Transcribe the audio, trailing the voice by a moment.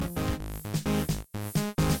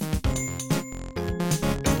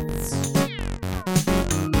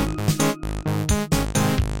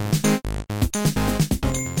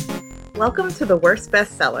Welcome to the Worst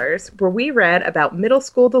Bestsellers, where we read about middle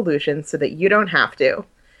school delusions so that you don't have to.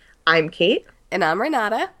 I'm Kate. And I'm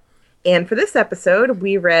Renata. And for this episode,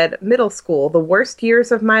 we read Middle School, The Worst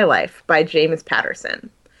Years of My Life by James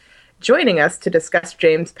Patterson. Joining us to discuss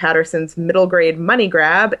James Patterson's middle grade money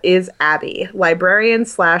grab is Abby, librarian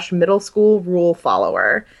 / middle school rule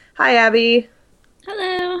follower. Hi, Abby.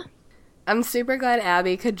 Hello. I'm super glad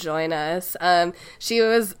Abby could join us. She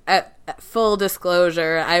was, at full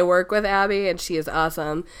disclosure, I work with Abby, and she is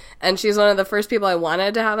awesome. And she's one of the first people I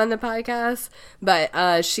wanted to have on the podcast,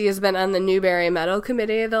 but she has been on the Newbery Medal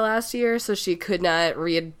Committee the last year, so she could not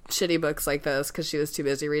read shitty books like this because she was too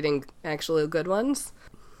busy reading actually good ones.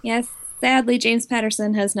 Yes, sadly, James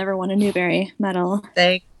Patterson has never won a Newbery Medal.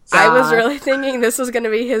 Thank God. I was really thinking this was going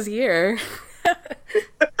to be his year.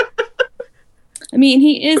 I mean,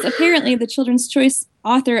 he is apparently the Children's Choice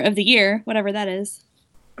Author of the Year, whatever that is.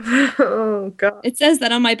 Oh, God. It says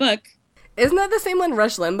that on my book. Isn't that the same one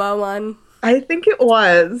Rush Limbaugh won? I think it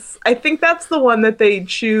was. I think that's the one that they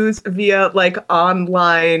choose via,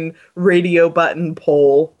 online radio button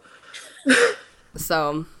poll.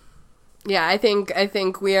 So, yeah, I think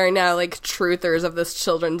we are now, truthers of this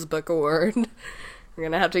Children's Book Award. We're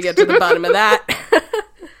going to have to get to the bottom of that.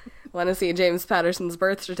 Want to see James Patterson's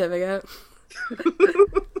birth certificate.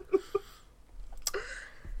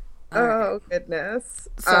 Oh, goodness.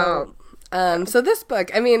 So this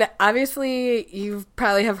book, I mean, obviously you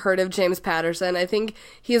probably have heard of James Patterson. I think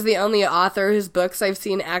he's the only author whose books I've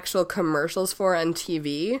seen actual commercials for on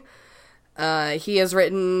TV. He has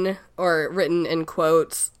written in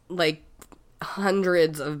quotes,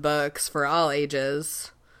 hundreds of books for all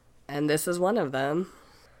ages. And this is one of them.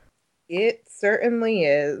 It certainly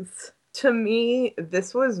is. To me,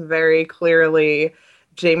 this was very clearly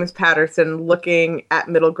James Patterson looking at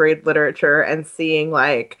middle grade literature and seeing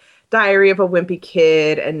Diary of a Wimpy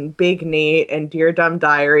Kid and Big Nate and Dear Dumb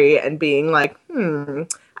Diary and being I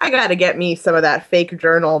gotta get me some of that fake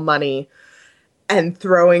journal money, and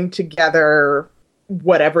throwing together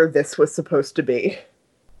whatever this was supposed to be.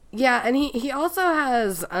 Yeah, and he also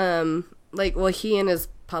has, he and his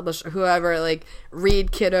publisher, whoever,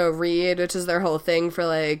 Read Kiddo Read, which is their whole thing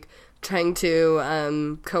for, trying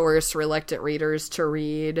to coerce reluctant readers to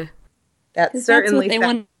read. That's certainly what they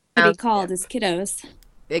want to be called, is kiddos.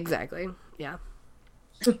 Exactly. Yeah.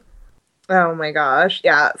 Oh my gosh.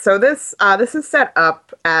 Yeah. So this is set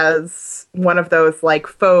up as one of those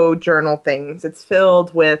faux journal things. It's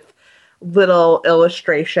filled with little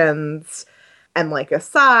illustrations and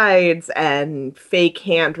asides and fake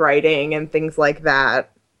handwriting and things like that.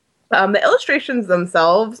 The illustrations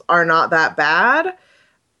themselves are not that bad,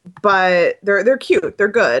 but they're cute. They're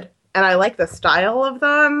good. And I like the style of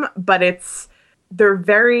them, but they're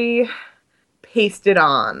very pasted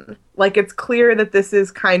on. It's clear that this is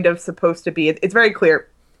kind of supposed to be, it's very clear,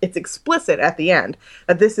 it's explicit at the end,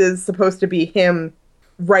 that this is supposed to be him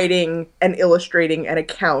writing and illustrating an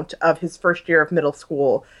account of his first year of middle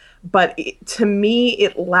school. But to me,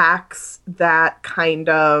 it lacks that kind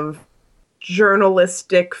of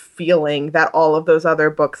journalistic feeling that all of those other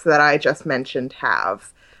books that I just mentioned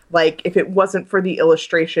have. If it wasn't for the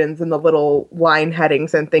illustrations and the little line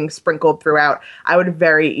headings and things sprinkled throughout, I would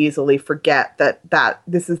very easily forget that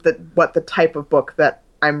this is what the type of book that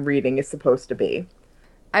I'm reading is supposed to be.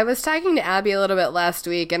 I was talking to Abby a little bit last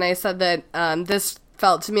week, and I said that this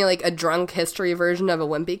felt to me like a drunk history version of a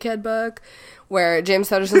Wimpy Kid book, where James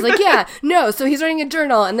Patterson's so he's writing a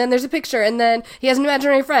journal, and then there's a picture, and then he has an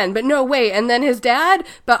imaginary friend, but no, wait, and then his dad,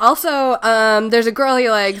 but also, there's a girl he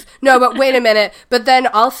likes, no, but wait a minute, but then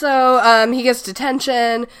also, he gets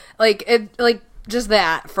detention, just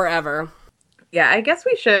that, forever. Yeah, I guess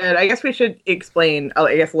we should explain, a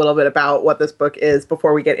little bit about what this book is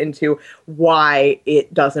before we get into why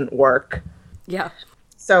it doesn't work. Yeah.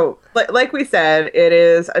 So, like we said, it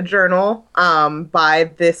is a journal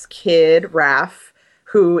by this kid, Raph,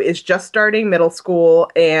 who is just starting middle school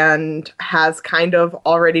and has kind of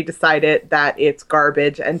already decided that it's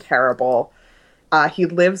garbage and terrible. He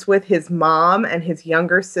lives with his mom and his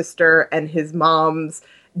younger sister and his mom's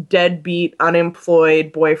deadbeat,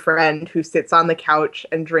 unemployed boyfriend who sits on the couch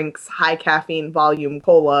and drinks high caffeine volume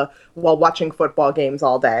cola while watching football games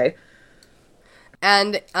all day.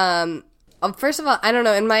 And, first of all, I don't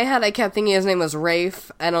know, in my head I kept thinking his name was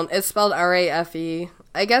Rafe. It's spelled R-A-F-E.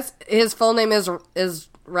 I guess his full name is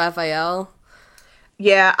Raphael.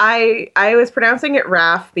 Yeah, I was pronouncing it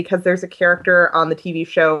Raph because there's a character on the TV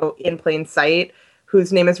show In Plain Sight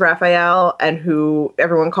whose name is Raphael and who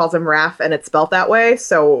everyone calls him Raph, and it's spelled that way,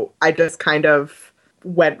 so I just kind of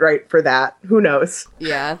went right for that. Who knows?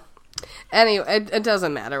 Yeah. Anyway, it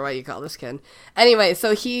doesn't matter what you call this kid. Anyway,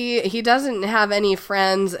 so he doesn't have any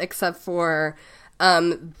friends except for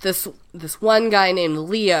this one guy named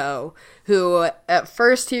Leo, who at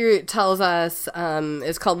first he tells us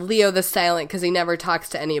is called Leo the Silent because he never talks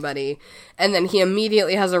to anybody, and then he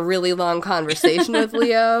immediately has a really long conversation with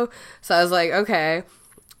Leo. So I was like, okay.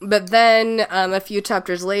 But then a few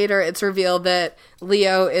chapters later, it's revealed that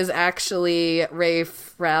Leo is actually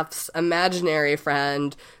Raph's imaginary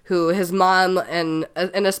friend, who his mom and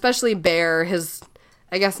especially Bear, his,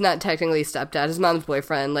 I guess not technically stepdad, his mom's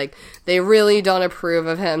boyfriend, like, they really don't approve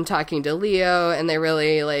of him talking to Leo, and they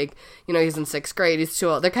really, like, you know, he's in 6th grade, he's too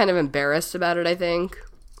old. They're kind of embarrassed about it, I think.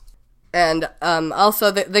 And also,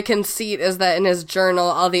 the conceit is that in his journal,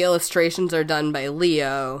 all the illustrations are done by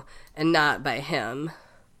Leo and not by him.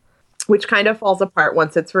 Which kind of falls apart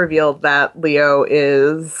once it's revealed that Leo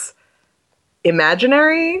is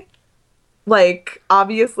imaginary. Like,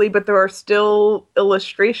 obviously, but there are still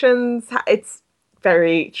illustrations. It's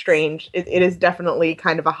very strange. It is definitely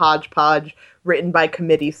kind of a hodgepodge, written by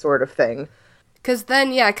committee sort of thing. Because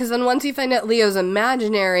then once you find out Leo's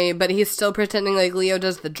imaginary, but he's still pretending like Leo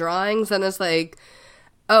does the drawings, then it's like,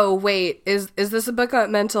 oh, wait, is this a book about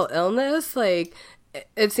mental illness? Like,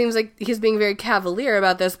 it seems like he's being very cavalier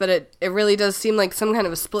about this, but it really does seem like some kind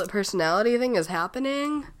of a split personality thing is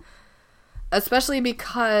happening. Especially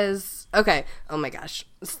because, okay, oh my gosh.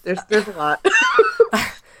 There's a lot.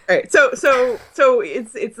 All right, so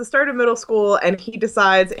it's the start of middle school, and he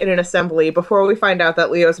decides in an assembly, before we find out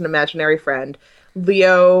that Leo's an imaginary friend,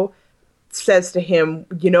 Leo says to him,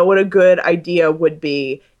 you know what a good idea would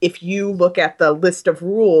be if you look at the list of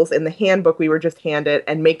rules in the handbook we were just handed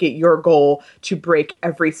and make it your goal to break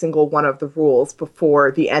every single one of the rules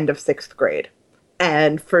before the end of 6th grade.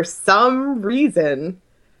 And for some reason,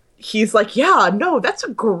 he's like, yeah, no, that's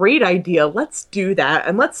a great idea. Let's do that.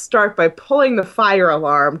 And let's start by pulling the fire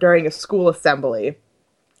alarm during a school assembly.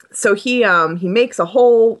 So he makes a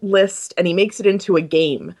whole list, and he makes it into a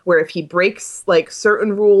game where if he breaks, like,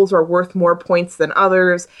 certain rules are worth more points than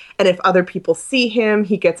others, and if other people see him,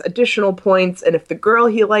 he gets additional points, and if the girl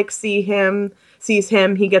he likes sees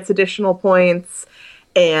him, he gets additional points,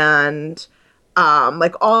 and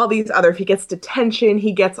like all these other, if he gets detention,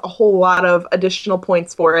 he gets a whole lot of additional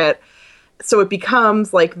points for it. So it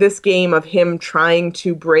becomes like this game of him trying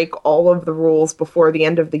to break all of the rules before the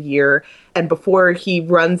end of the year, and before he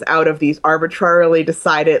runs out of these arbitrarily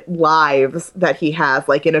decided lives that he has,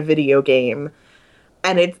 like in a video game.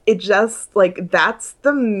 And it just, like, that's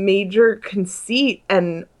the major conceit,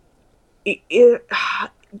 and I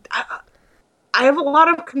have a lot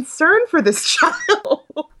of concern for this child.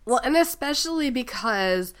 Well, and especially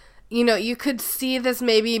because, you know, you could see this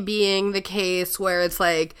maybe being the case where it's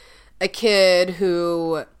like a kid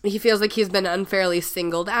who he feels like he's been unfairly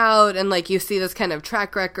singled out, and like you see this kind of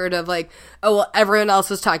track record of like, oh, well, everyone else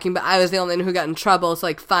was talking, but I was the only one who got in trouble, so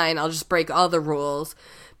like, fine, I'll just break all the rules.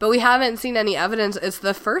 But we haven't seen any evidence. It's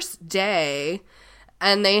the first day,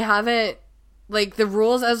 and they haven't, like, the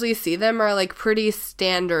rules as we see them are like pretty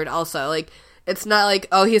standard also. Like, it's not like,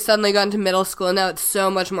 oh, he's suddenly gone to middle school and now it's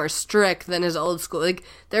so much more strict than his old school. Like,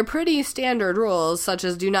 they're pretty standard rules, such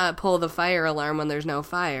as do not pull the fire alarm when there's no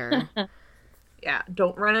fire. Yeah,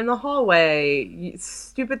 don't run in the hallway.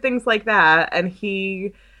 Stupid things like that. And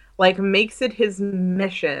he, like, makes it his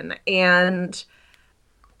mission. And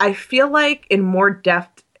I feel like in more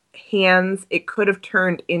deft hands, it could have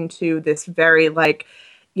turned into this very, like,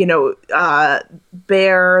 you know,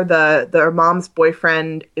 Bear, the mom's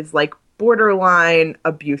boyfriend, is, like, borderline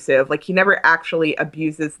abusive. Like, he never actually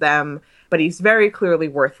abuses them, but he's very clearly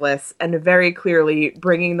worthless and very clearly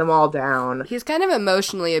bringing them all down. He's kind of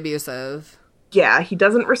emotionally abusive. Yeah, he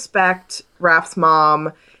doesn't respect Raph's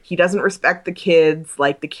mom. He doesn't respect the kids.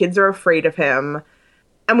 Like, the kids are afraid of him.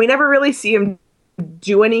 And we never really see him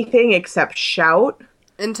do anything except shout.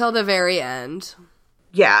 Until the very end.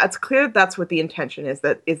 Yeah, it's clear that's what the intention is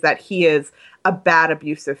that he is a bad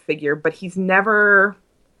abusive figure, but he's never...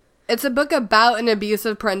 It's a book about an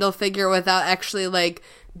abusive parental figure without actually, like,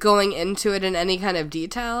 going into it in any kind of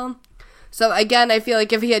detail. So, again, I feel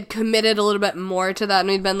like if he had committed a little bit more to that and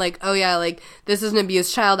we'd been like, oh, yeah, like, this is an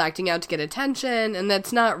abused child acting out to get attention, and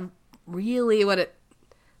that's not really what it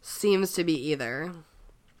seems to be either.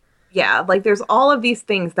 Yeah, like, there's all of these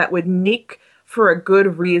things that would make for a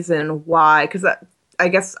good reason why, because I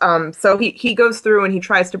guess, so he goes through and he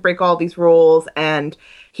tries to break all these rules, and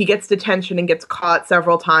he gets detention and gets caught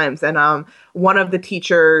several times. And one of the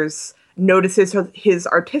teachers notices his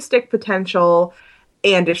artistic potential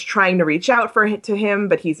and is trying to reach out to him,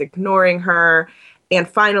 but he's ignoring her. And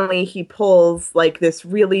finally, he pulls, like, this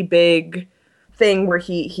really big thing where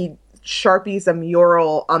he Sharpies a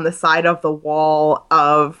mural on the side of the wall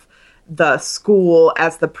of the school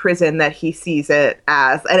as the prison that he sees it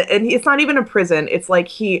as. And it's not even a prison. It's like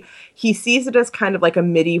he sees it as kind of like a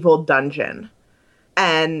medieval dungeon.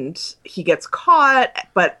 And he gets caught,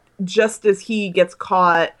 but just as he gets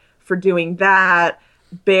caught for doing that,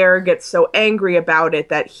 Bear gets so angry about it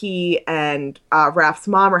that he and Raph's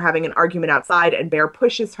mom are having an argument outside, and Bear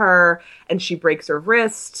pushes her, and she breaks her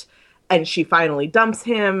wrist, and she finally dumps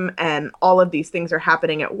him, and all of these things are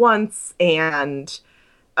happening at once, and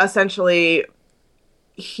essentially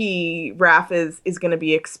Raph is going to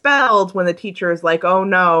be expelled when the teacher is like, oh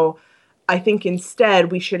no, I think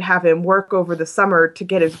instead we should have him work over the summer to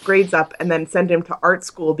get his grades up and then send him to art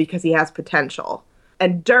school because he has potential.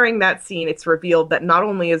 And during that scene, it's revealed that not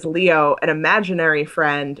only is Leo an imaginary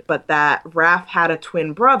friend, but that Raph had a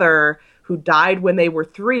twin brother who died when they were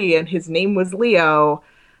 3, and his name was Leo,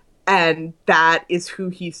 and that is who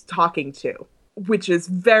he's talking to, which is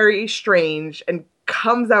very strange and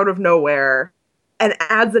comes out of nowhere and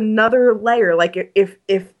adds another layer. Like,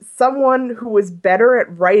 if someone who was better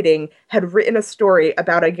at writing had written a story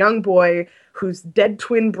about a young boy whose dead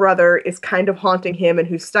twin brother is kind of haunting him and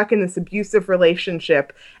who's stuck in this abusive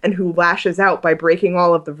relationship and who lashes out by breaking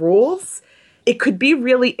all of the rules, it could be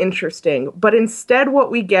really interesting. But instead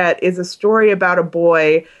what we get is a story about a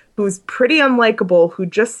boy who's pretty unlikable, who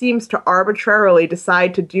just seems to arbitrarily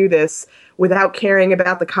decide to do this without caring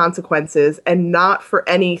about the consequences and not from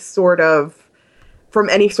any sort of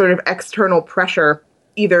external pressure,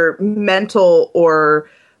 either mental or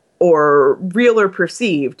real or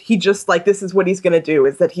perceived. He just, like, this is what he's going to do,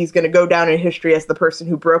 is that he's going to go down in history as the person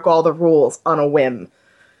who broke all the rules on a whim.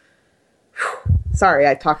 Sorry,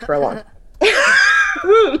 I talked for a long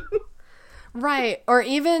time. Right. Or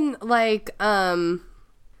even, like, Abby,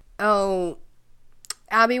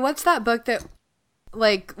 what's that book that,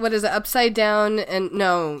 like, what is it, Upside Down, and,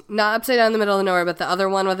 no, not Upside Down in the Middle of Nowhere, but the other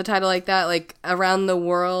one with a title like that, like, Around the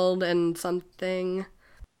World and something?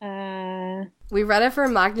 We read it for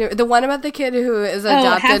mock. The one about the kid who is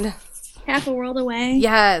adopted. Half a World Away.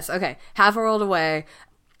 Yes, okay. Half a World Away.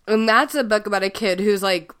 And that's a book about a kid who's,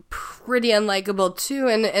 like, pretty unlikable, too,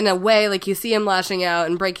 and in a way, like, you see him lashing out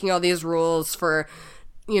and breaking all these rules for,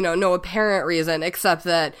 no apparent reason, except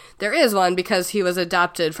that there is one because he was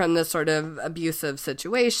adopted from this sort of abusive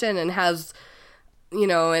situation and has,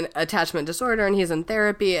 an attachment disorder, and he's in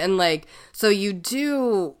therapy, and, like, so you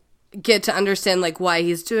do get to understand, like, why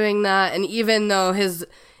he's doing that, and even though his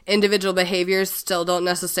individual behaviors still don't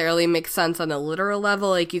necessarily make sense on a literal level,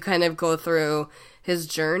 like, you kind of go through his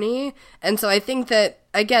journey. And so I think that,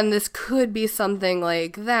 again, this could be something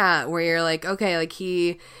like that, where you're like, okay, like,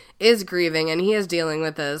 he is grieving and he is dealing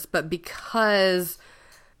with this, but because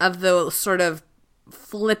of the sort of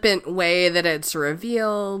flippant way that it's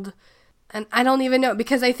revealed, and I don't even know,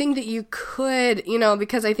 because I think that you could,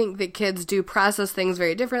 because I think that kids do process things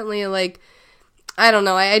very differently. Like, I don't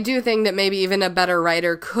know. I do think that maybe even a better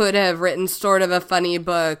writer could have written sort of a funny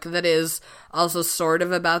book that is also sort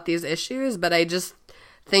of about these issues. But I just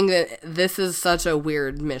think that this is such a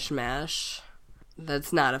weird mishmash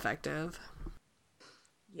that's not effective.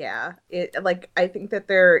 Yeah. I think that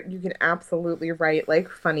you can absolutely write, like,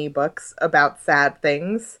 funny books about sad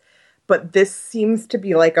things. But this seems to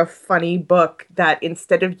be like a funny book that,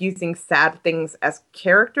 instead of using sad things as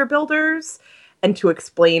character builders and to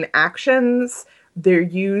explain actions, they're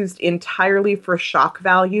used entirely for shock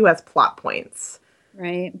value as plot points.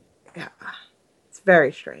 Right. Yeah. It's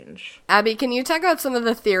very strange. Abby, can you talk about some of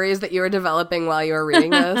the theories that you were developing while you were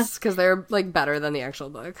reading this? Because they're, like, better than the actual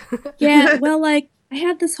book. Yeah, well, like, I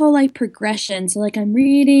had this whole, like, progression. So, like, I'm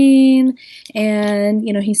reading and,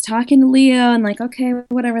 he's talking to Leo and, like, okay,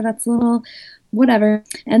 whatever, that's a little whatever.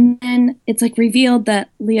 And then it's, like, revealed that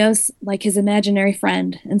Leo's, like, his imaginary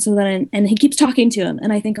friend. And so then, and he keeps talking to him.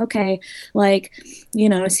 And I think, okay, like,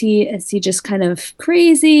 is he just kind of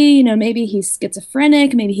crazy? Maybe he's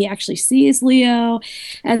schizophrenic. Maybe he actually sees Leo.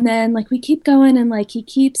 And then, like, we keep going and, like, he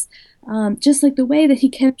keeps, just, like, the way that he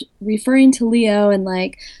kept referring to Leo and,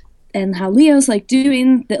 like, and how Leo's, like,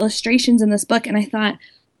 doing the illustrations in this book. And I thought,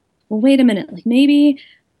 well, wait a minute. Like, maybe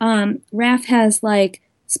Raph has, like,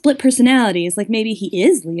 split personalities. Like, maybe he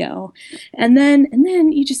is Leo. And then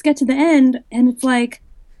you just get to the end and it's like,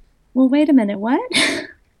 well, wait a minute, what?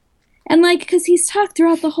 And, like, because he's talked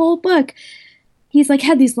throughout the whole book. He's, like,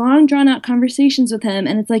 had these long, drawn-out conversations with him.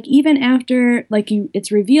 And it's, like, even after, like,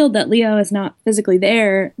 it's revealed that Leo is not physically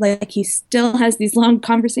there, like, he still has these long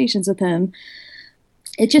conversations with him.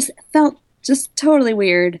 It just felt just totally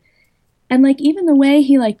weird. And, like, even the way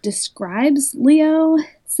he, like, describes Leo,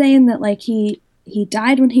 saying that, like, he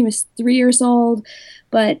died when he was 3 years old,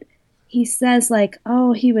 but he says like,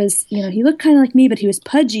 oh, he was, he looked kind of like me, but he was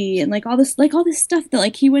pudgy, and like all this stuff that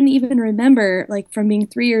like he wouldn't even remember like from being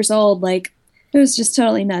 3 years old. Like it was just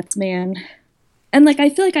totally nuts, man. And like I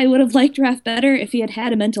feel like I would have liked Raph better if he had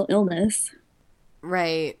had a mental illness.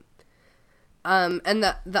 Right. And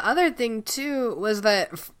the other thing too was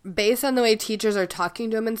that based on the way teachers are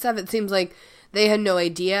talking to him and stuff, it seems like they had no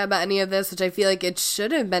idea about any of this, which I feel like it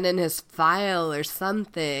should have been in his file or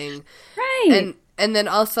something. Right. And then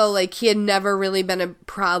also, like, he had never really been a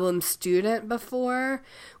problem student before,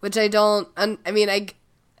 which I don't, I mean,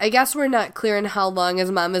 I guess we're not clear on how long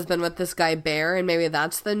his mom has been with this guy Bear, and maybe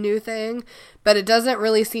that's the new thing, but it doesn't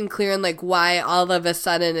really seem clear on, like, why all of a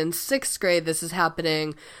sudden in 6th grade this is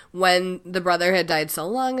happening when the brother had died so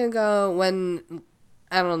long ago, when,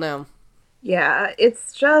 I don't know. Yeah,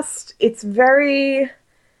 it's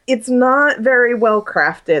not very well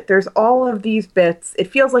crafted. There's all of these bits.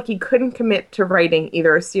 It feels like he couldn't commit to writing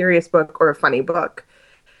either a serious book or a funny book.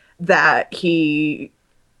 I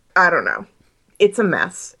don't know. It's a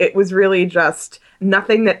mess. It was really just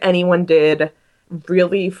nothing that anyone did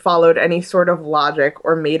really followed any sort of logic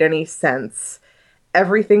or made any sense.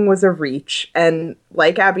 Everything was a reach. And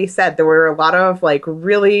like Abby said, there were a lot of like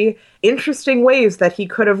really interesting ways that he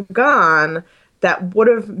could have gone that would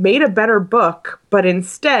have made a better book, but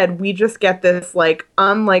instead we just get this like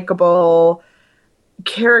unlikable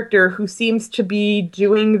character who seems to be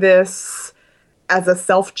doing this as a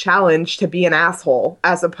self-challenge to be an asshole,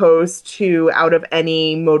 as opposed to out of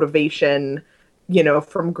any motivation,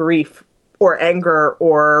 from grief or anger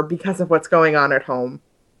or because of what's going on at home.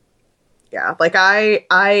 Yeah, like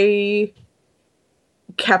I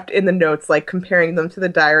kept in the notes, like comparing them to the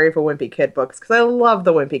Diary of a Wimpy Kid books, because I love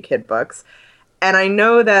the Wimpy Kid books. And I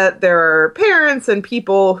know that there are parents and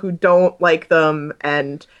people who don't like them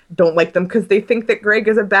because they think that Greg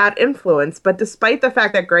is a bad influence. But despite the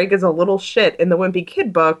fact that Greg is a little shit in the Wimpy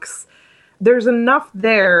Kid books, there's enough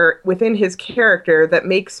there within his character that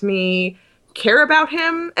makes me care about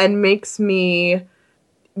him and makes me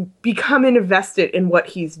become invested in what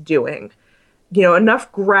he's doing.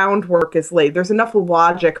 Enough groundwork is laid. There's enough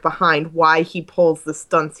logic behind why he pulls the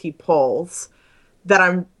stunts he pulls that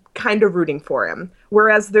I'm kind of rooting for him.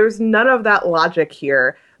 Whereas there's none of that logic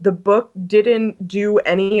here. The book didn't do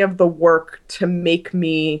any of the work to make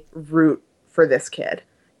me root for this kid.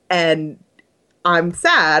 And I'm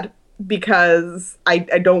sad because I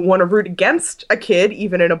don't want to root against a kid,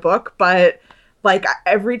 even in a book, but like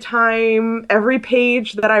every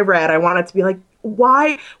page that I read, I wanted to be like,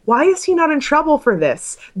 why is he not in trouble for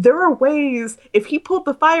this? There are ways, if he pulled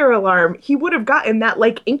the fire alarm, he would have gotten that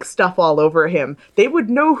like ink stuff all over him. They would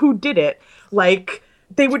know who did it. Like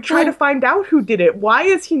they would try to find out who did it. Why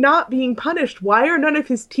is he not being punished? Why are none of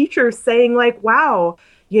his teachers saying like, wow,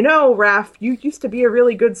 Raph, you used to be a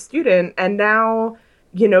really good student and now,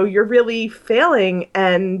 you're really failing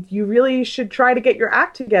and you really should try to get your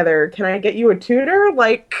act together. Can I get you a tutor?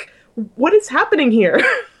 Like, what is happening here?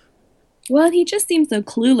 Well, he just seems so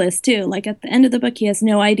clueless, too. Like, at the end of the book, he has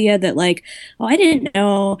no idea that, like, oh, I didn't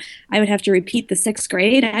know I would have to repeat the 6th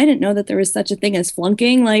grade. I didn't know that there was such a thing as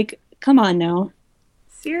flunking. Like, come on now.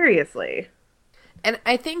 Seriously. And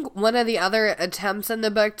I think one of the other attempts in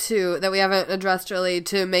the book, too, that we haven't addressed really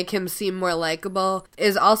to make him seem more likable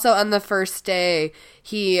is also on the first day,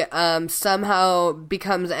 he somehow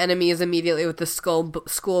becomes enemies immediately with the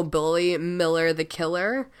school bully, Miller the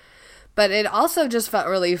Killer. But it also just felt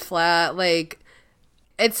really flat. Like,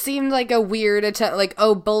 it seemed like a weird attempt. Like,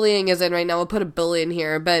 oh, bullying is in right now. We'll put a bully in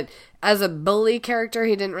here. But as a bully character,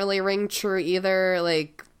 he didn't really ring true either.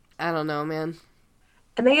 Like, I don't know, man.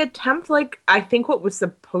 And they attempt, like, I think what was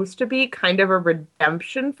supposed to be kind of a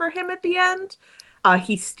redemption for him at the end.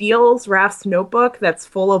 He steals Raph's notebook that's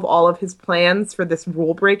full of all of his plans for this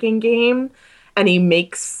rule-breaking game. And he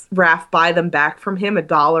makes Raph buy them back from him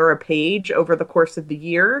 $1 a page over the course of the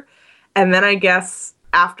year. And then I guess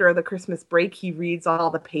after the Christmas break, he reads all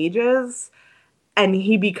the pages and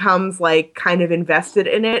he becomes like kind of invested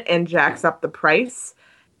in it and jacks up the price.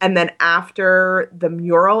 And then after the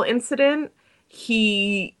mural incident,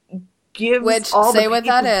 he gives all say the what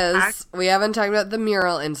that back. is. We haven't talked about the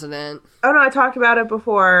mural incident. Oh no, I talked about it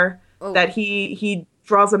before. Oh. That he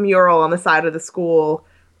draws a mural on the side of the school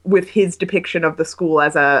with his depiction of the school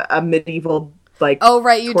as a medieval like. Oh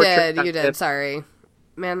right, you did. Sorry.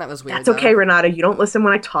 Man, that was weird. That's okay, Renata. You don't listen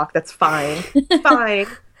when I talk. That's fine. Fine.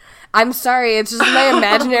 I'm sorry. It's just my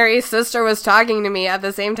imaginary sister was talking to me at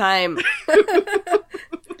the same time.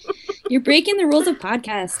 You're breaking the rules of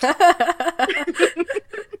podcast.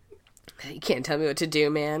 You can't tell me what to do,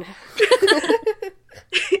 man.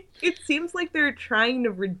 It seems like they're trying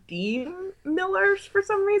to redeem Millers for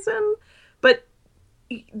some reason, but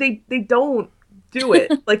they don't do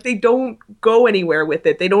it. Like, they don't go anywhere with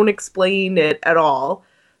it. They don't explain it at all.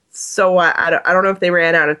 So I don't know if they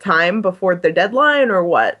ran out of time before the deadline or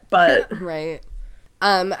what, but Right.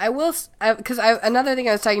 I will, because another thing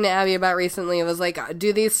I was talking to Abby about recently was like,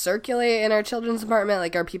 do these circulate in our children's department?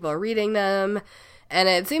 Like, are people reading them? And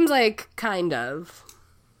it seems like kind of.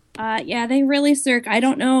 Yeah, they really I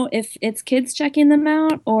don't know if it's kids checking them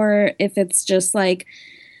out or if it's just like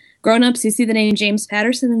grown-ups who see the name James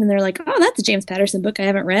Patterson and they're like, oh, that's a James Patterson book I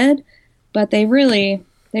haven't read. But they really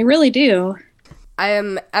do. I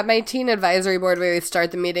am at my teen advisory board where we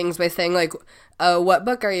start the meetings by saying, like, what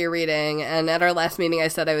book are you reading? And at our last meeting, I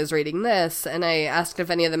said I was reading this, and I asked if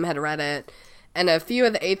any of them had read it. And a few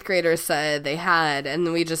of the 8th graders said they had,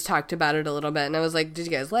 and we just talked about it a little bit. And I was like, did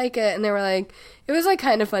you guys like it? And they were like, it was, like,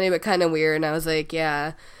 kind of funny, but kind of weird. And I was like,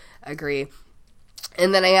 yeah, agree.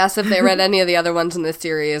 And then I asked if they read any of the other ones in the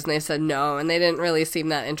series, and they said no. And they didn't really seem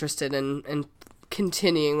that interested in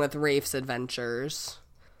continuing with Rafe's adventures,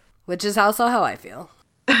 which is also how I feel.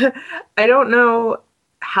 I don't know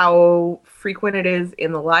how frequent it is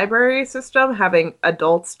in the library system having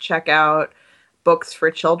adults check out books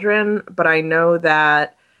for children, but I know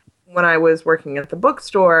that when I was working at the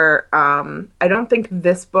bookstore, I don't think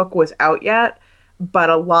this book was out yet,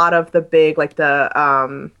 but a lot of the big, like the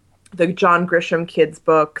John Grisham kids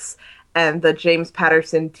books and the James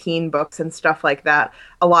Patterson teen books and stuff like that,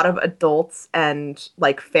 a lot of adults and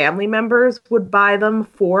like family members would buy them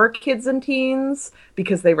for kids and teens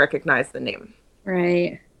because they recognize the name.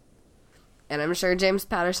 Right. And I'm sure James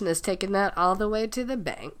Patterson has taken that all the way to the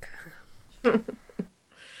bank.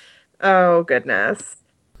 Oh, goodness.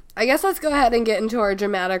 I guess let's go ahead and get into our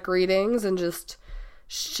dramatic readings and just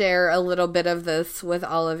share a little bit of this with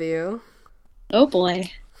all of you. Oh,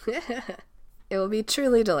 boy. It will be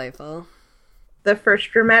truly delightful. The first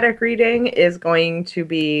dramatic reading is going to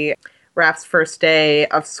be Raph's first day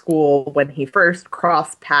of school when he first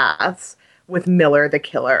crossed paths with Miller the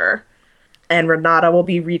Killer. And Renata will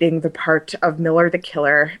be reading the part of Miller the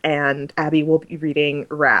Killer, and Abby will be reading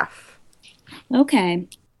Raph. Okay.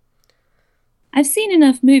 I've seen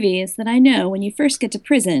enough movies that I know when you first get to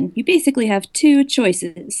prison, you basically have two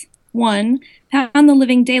choices. One, pound the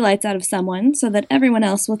living daylights out of someone so that everyone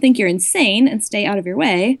else will think you're insane and stay out of your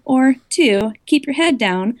way. Or two, keep your head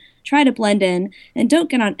down, try to blend in, and don't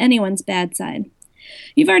get on anyone's bad side.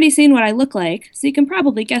 You've already seen what I look like, so you can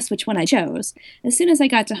probably guess which one I chose. As soon as I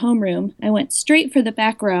got to homeroom, I went straight for the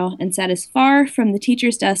back row and sat as far from the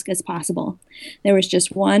teacher's desk as possible. There was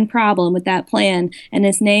just one problem with that plan, and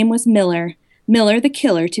his name was Miller. Miller the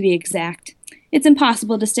Killer, to be exact. It's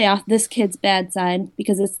impossible to stay off this kid's bad side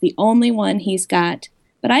because it's the only one he's got.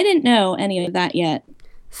 But I didn't know any of that yet.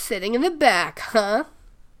 Sitting in the back, huh?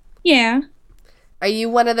 Yeah. Are you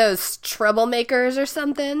one of those troublemakers or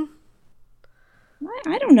something?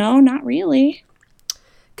 I don't know, not really.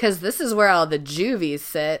 'Cause this is where all the juvies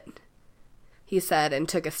sit, he said and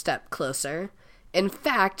took a step closer. In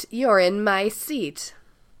fact, you're in my seat.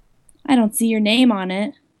 I don't see your name on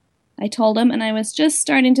it, I told him, and I was just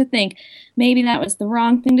starting to think maybe that was the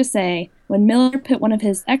wrong thing to say when Miller put one of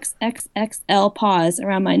his XXXL paws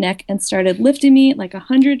around my neck and started lifting me like a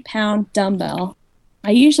 100-pound dumbbell.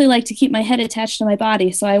 I usually like to keep my head attached to my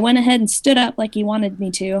body, so I went ahead and stood up like he wanted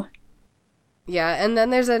me to. Yeah, and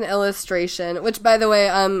then there's an illustration, which, by the way,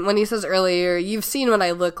 when he says earlier, you've seen what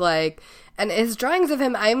I look like, and his drawings of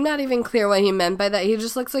him, I'm not even clear what he meant by that. He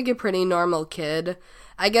just looks like a pretty normal kid.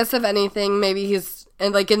 I guess, if anything, maybe he's,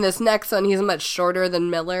 and like in this next one, he's much shorter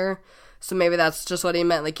than Miller, so maybe that's just what he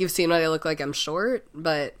meant. Like, you've seen what I look like, I'm short,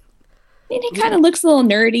 but... I mean, he kind of looks a little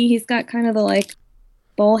nerdy. He's got kind of the, like,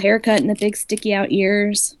 bowl haircut and the big sticky-out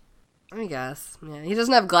ears. I guess. Yeah, he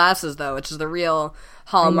doesn't have glasses, though, which is the real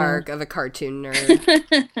hallmark of a cartoon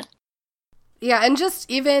nerd. Yeah, and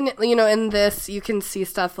just even, you know, in this, you can see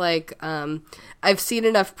stuff like, I've seen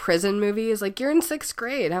enough prison movies. Like, you're in 6th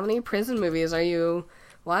grade. How many prison movies are you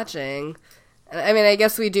watching? I mean, I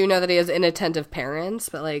guess we do know that he has inattentive parents,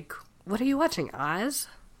 but, like, what are you watching, Oz?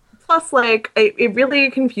 Plus, like, it really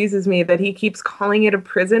confuses me that he keeps calling it a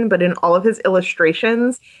prison, but in all of his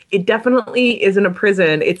illustrations, it definitely isn't a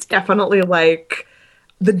prison. It's definitely, like,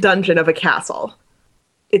 the dungeon of a castle.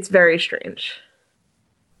 It's very strange.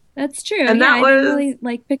 That's true. And yeah, that I was... didn't really,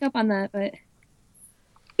 like, pick up on that, but...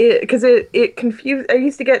 Because it confused...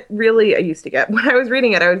 when I was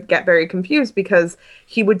reading it, I would get very confused because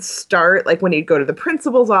he would start, like, when he'd go to the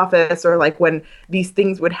principal's office or, like, when these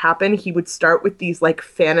things would happen, he would start with these, like,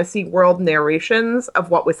 fantasy world narrations of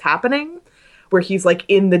what was happening, where he's, like,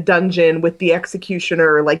 in the dungeon with the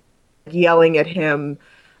executioner, like, yelling at him.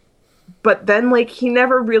 but then, like, he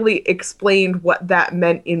never really explained what that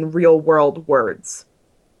meant in real world words.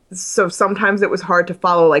 So sometimes it was hard to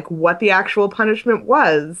follow, like, what the actual punishment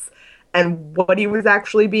was and what he was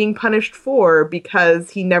actually being punished for, because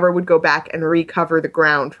he never would go back and recover the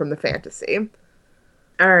ground from the fantasy.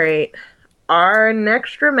 All right. Our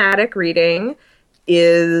next dramatic reading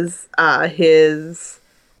is his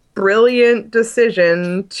brilliant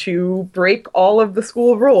decision to break all of the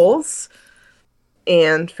school rules.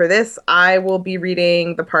 And for this, I will be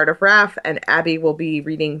reading the part of Raph, and Abby will be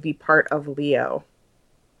reading the part of Leo.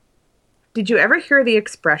 Did you ever hear the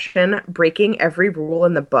expression, breaking every rule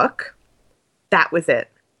in the book? That was it.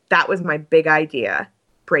 That was my big idea.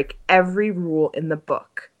 Break every rule in the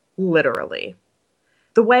book. Literally.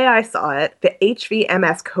 The way I saw it, the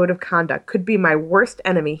HVMS Code of Conduct could be my worst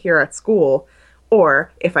enemy here at school,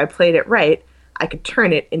 or, if I played it right, I could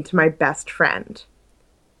turn it into my best friend.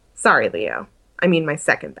 Sorry, Leo. I mean my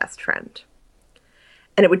second best friend.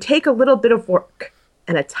 And it would take a little bit of work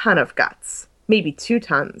and a ton of guts. Maybe 2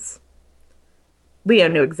 tons. Leo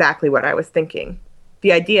knew exactly what I was thinking.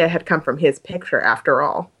 The idea had come from his picture, after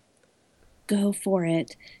all. Go for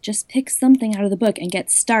it. Just pick something out of the book and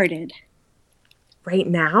get started. Right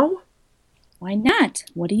now? Why not?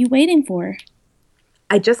 What are you waiting for?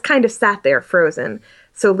 I just kind of sat there, frozen.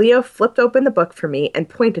 So Leo flipped open the book for me and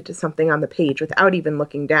pointed to something on the page without even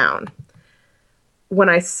looking down. When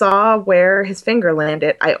I saw where his finger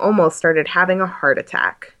landed, I almost started having a heart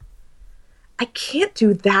attack. I can't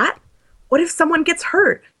do that. What if someone gets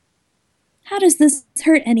hurt? How does this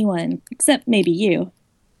hurt anyone, except maybe you?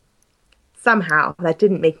 Somehow, that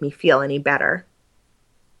didn't make me feel any better.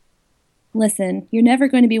 Listen, you're never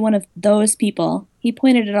going to be one of those people. He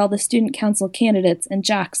pointed at all the student council candidates and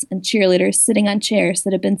jocks and cheerleaders sitting on chairs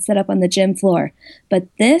that had been set up on the gym floor. But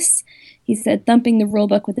this, he said, thumping the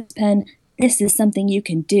rulebook with his pen, this is something you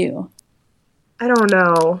can do. I don't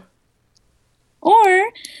know.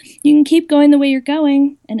 Or you can keep going the way you're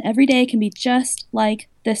going, and every day can be just like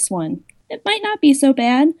this one. It might not be so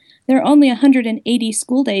bad. There are only 180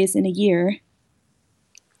 school days in a year.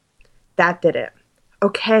 That did it.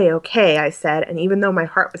 Okay, I said, and even though my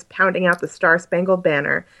heart was pounding out the Star-Spangled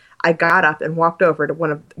Banner, I got up and walked over to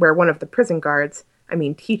where one of the prison guards,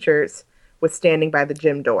 teachers, was standing by the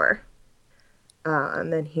gym door.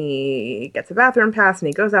 And then he gets a bathroom pass and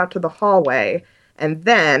he goes out to the hallway, and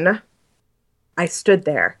then I stood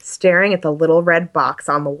there, staring at the little red box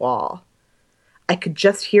on the wall. I could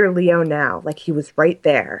just hear Leo now, like he was right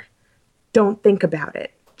there. Don't think about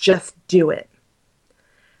it. Just do it.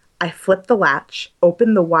 I flipped the latch,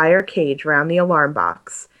 opened the wire cage around the alarm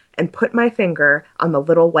box, and put my finger on the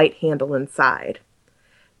little white handle inside.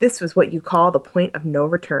 This was what you call the point of no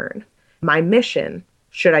return. My mission,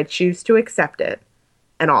 should I choose to accept it,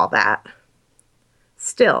 and all that.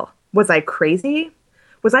 Still, was I crazy?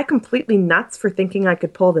 Was I completely nuts for thinking I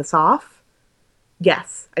could pull this off?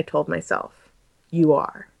 Yes, I told myself. You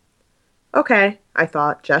are. Okay, I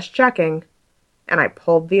thought, just checking. And I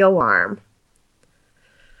pulled the alarm.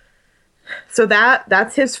 So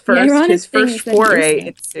that's his first foray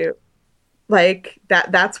into, like,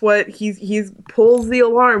 that's what he's pulls the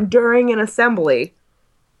alarm during an assembly.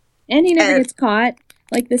 And he never gets caught.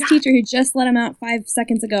 Like this teacher who just let him out 5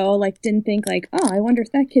 seconds ago, like didn't think like, oh, I wonder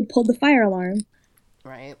if that kid pulled the fire alarm.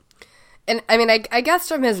 Right. And I mean, I guess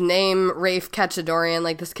from his name, Rafe Kachadorian,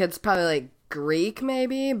 like this kid's probably like Greek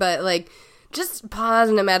maybe, but like just pause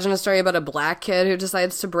and imagine a story about a black kid who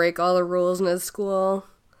decides to break all the rules in his school.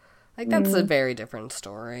 Like that's a very different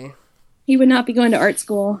story. He would not be going to art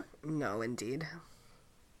school. No, indeed.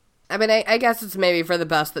 I mean, I guess it's maybe for the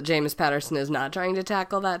best that James Patterson is not trying to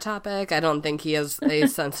tackle that topic. I don't think he has a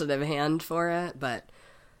sensitive hand for it, but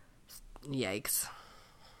yikes.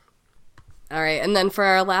 All right, and then for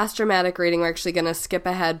our last dramatic reading, we're actually going to skip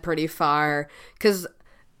ahead pretty far, because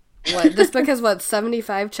this book has,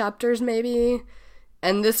 75 chapters maybe?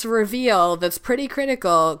 And this reveal that's pretty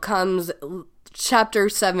critical comes chapter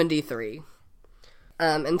 73.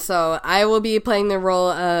 And so I will be playing the role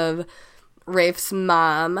of Rafe's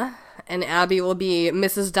mom, and Abby will be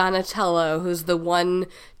Mrs. Donatello, who's the one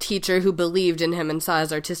teacher who believed in him and saw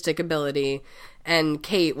his artistic ability, and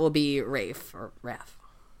Kate will be Rafe, or Raph.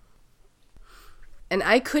 And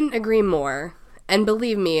I couldn't agree more, and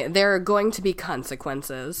believe me, there are going to be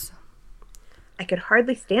consequences. I could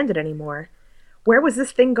hardly stand it anymore. Where was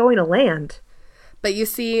this thing going to land? But you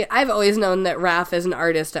see, I've always known that Raph is an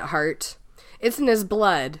artist at heart. It's in his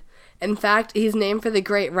blood. In fact, he's named for the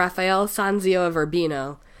great Raphael Sanzio of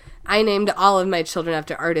Urbino. I named all of my children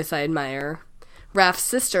after artists I admire. Raph's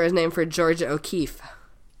sister is named for Georgia O'Keeffe.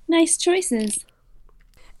 Nice choices.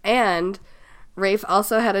 And Rafe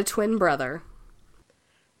also had a twin brother.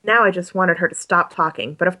 Now I just wanted her to stop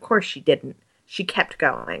talking, but of course she didn't. She kept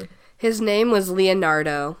going. His name was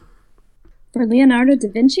Leonardo. For Leonardo da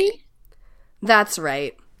Vinci? That's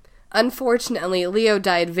right. Unfortunately, Leo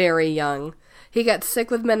died very young. He got sick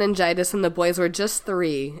with meningitis when the boys were just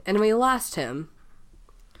 3, and we lost him.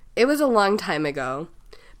 It was a long time ago.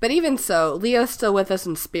 But even so, Leo's still with us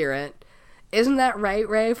in spirit. Isn't that right,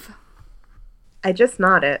 Rafe? I just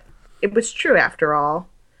nodded. It was true after all.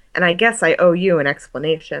 And I guess I owe you an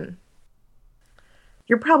explanation.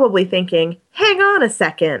 You're probably thinking, hang on a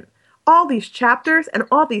second. All these chapters and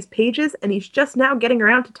all these pages, and he's just now getting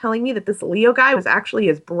around to telling me that this Leo guy was actually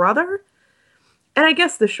his brother? And I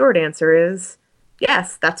guess the short answer is,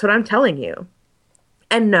 yes, that's what I'm telling you.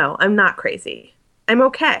 And no, I'm not crazy. I'm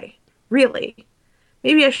okay. Really.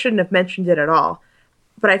 Maybe I shouldn't have mentioned it at all,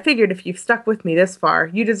 but I figured if you've stuck with me this far,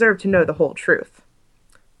 you deserve to know the whole truth.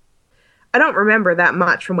 I don't remember that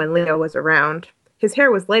much from when Leo was around. His hair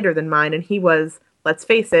was lighter than mine, and he was, let's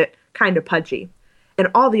face it, kind of pudgy. In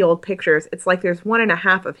all the old pictures, it's like there's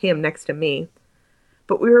 1.5 of him next to me.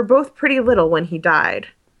 But we were both pretty little when he died.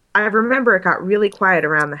 I remember it got really quiet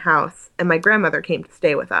around the house, and my grandmother came to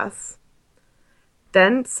stay with us.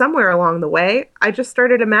 Then, somewhere along the way, I just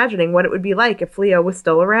started imagining what it would be like if Leo was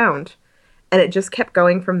still around. And it just kept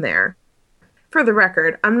going from there. For the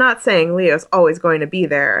record, I'm not saying Leo's always going to be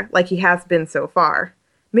there, like he has been so far.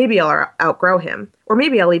 Maybe I'll outgrow him, or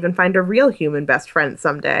maybe I'll even find a real human best friend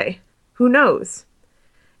someday. Who knows?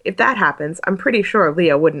 If that happens, I'm pretty sure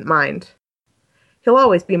Leo wouldn't mind. He'll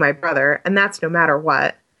always be my brother, and that's no matter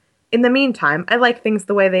what. In the meantime, I like things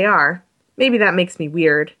the way they are. Maybe that makes me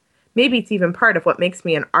weird. Maybe it's even part of what makes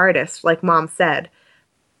me an artist, like Mom said.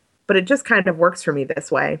 But it just kind of works for me this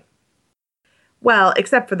way. Well,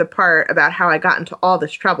 except for the part about how I got into all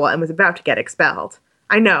this trouble and was about to get expelled.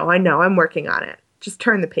 I know, I'm working on it. Just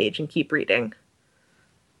turn the page and keep reading.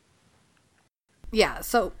 Yeah,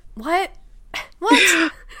 so, what?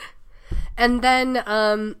 What? And then,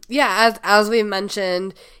 as we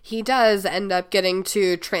mentioned, he does end up getting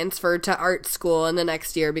to transfer to art school in the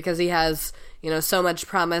next year because he has, so much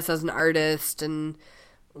promise as an artist and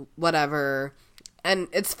whatever. And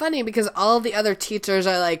it's funny because all the other teachers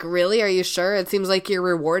are like, really? Are you sure? It seems like you're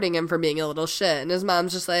rewarding him for being a little shit. And his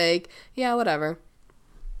mom's just like, yeah, whatever.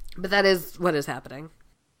 But that is what is happening.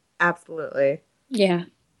 Absolutely. Yeah.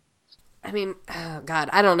 I mean, oh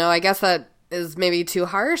God, I don't know. I guess that is maybe too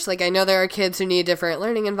harsh. Like, I know there are kids who need different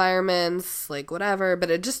learning environments, like whatever,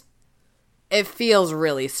 but it feels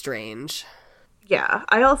really strange. Yeah,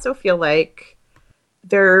 I also feel like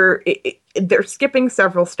they're skipping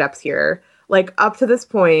several steps here. Like, up to this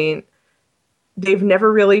point, they've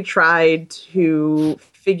never really tried to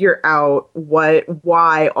figure out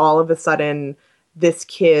why all of a sudden this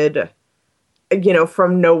kid,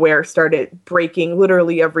 from nowhere started breaking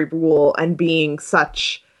literally every rule and being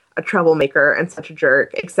such a troublemaker and such a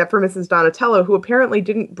jerk, except for Mrs. Donatello, who apparently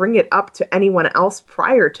didn't bring it up to anyone else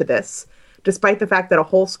prior to this, despite the fact that a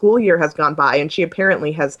whole school year has gone by, and she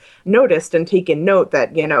apparently has noticed and taken note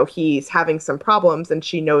that, he's having some problems and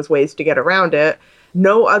she knows ways to get around it.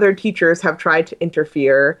 No other teachers have tried to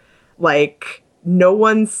interfere. Like, no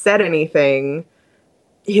one said anything.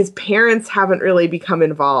 His parents haven't really become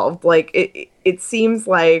involved. Like, it seems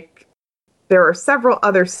like there are several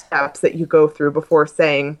other steps that you go through before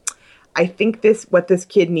saying, I think what this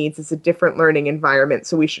kid needs is a different learning environment,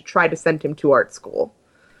 so we should try to send him to art school.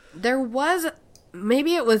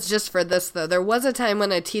 Maybe it was just for this, though. There was a time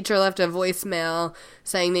when a teacher left a voicemail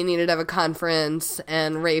saying they needed to have a conference,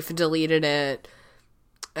 and Rafe deleted it.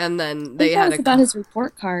 And then they had about his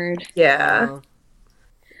report card. Yeah. Oh.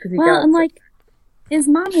 Well, and his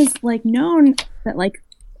mom has known that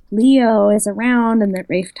Leo is around and that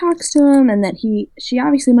Rafe talks to him and that she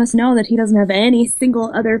obviously must know that he doesn't have any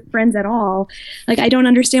single other friends at all. I don't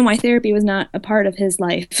understand why therapy was not a part of his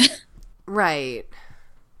life. Right.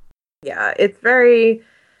 Yeah, it's very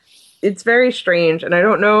strange, and I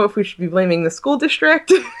don't know if we should be blaming the school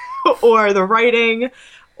district or the writing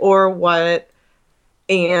or what.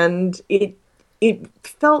 And it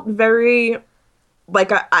felt very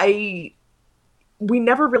we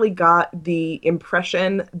never really got the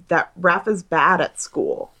impression that Raph is bad at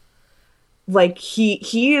school.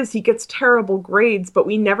 He gets terrible grades, but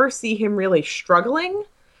we never see him really struggling.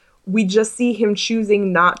 We just see him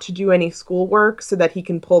choosing not to do any schoolwork so that he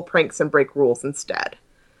can pull pranks and break rules instead.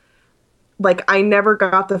 I never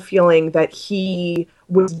got the feeling that he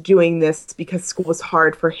was doing this because school was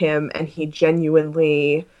hard for him and he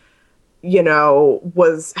genuinely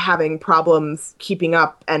was having problems keeping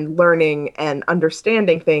up and learning and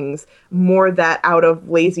understanding things, more that out of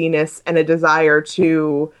laziness and a desire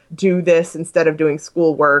to do this instead of doing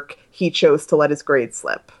schoolwork, he chose to let his grades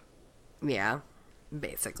slip. Yeah,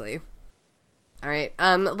 basically. All right,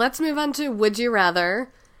 let's move on to Would You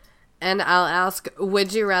Rather. And I'll ask,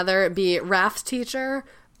 would you rather be Raph's teacher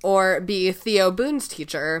or be Theo Boone's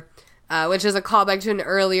teacher? Which is a callback to an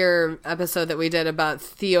earlier episode that we did about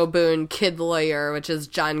Theo Boone, Kid Lawyer, which is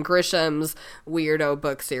John Grisham's weirdo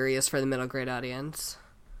book series for the middle grade audience.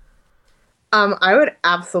 I would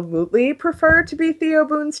absolutely prefer to be Theo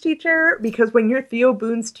Boone's teacher, because when you're Theo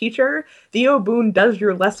Boone's teacher, Theo Boone does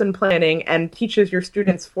your lesson planning and teaches your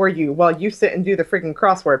students for you while you sit and do the freaking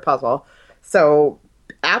crossword puzzle. So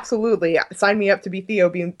absolutely, sign me up to be Theo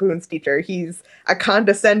Boone's teacher. He's a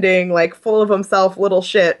condescending, like, full of himself little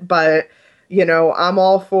shit, but, I'm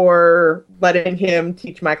all for letting him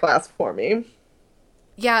teach my class for me.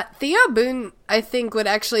 Yeah, Theo Boone, I think, would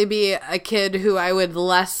actually be a kid who I would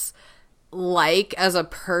less like as a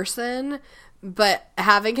person, but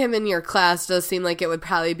having him in your class does seem like it would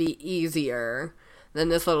probably be easier than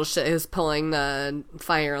this little shit who's pulling the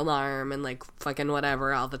fire alarm and, like, fucking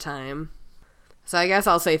whatever all the time. So I guess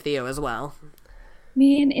I'll say Theo as well. I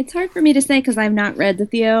mean, it's hard for me to say because I've not read the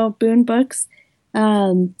Theo Boone books.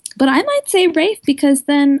 But I might say Rafe because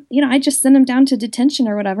then, I just send him down to detention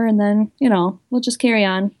or whatever, and then, we'll just carry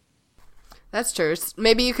on. That's true.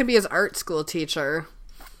 Maybe you could be his art school teacher,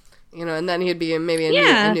 and then he'd be maybe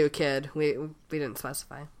a new kid. We didn't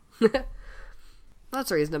specify.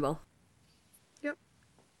 That's reasonable. Yep.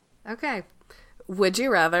 Okay. Would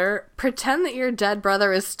you rather pretend that your dead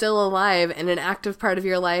brother is still alive and an active part of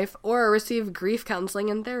your life, or receive grief counseling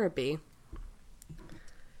and therapy?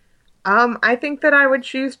 I think that I would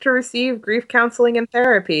choose to receive grief counseling and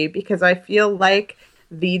therapy, because I feel like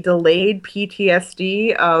the delayed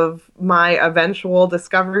PTSD of my eventual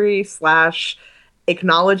discovery /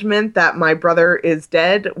 acknowledgement that my brother is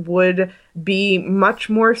dead would be much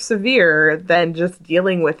more severe than just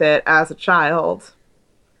dealing with it as a child.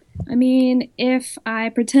 I mean, if I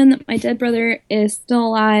pretend that my dead brother is still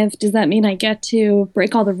alive, does that mean I get to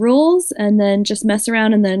break all the rules and then just mess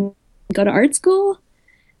around and then go to art school?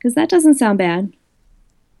 Because that doesn't sound bad.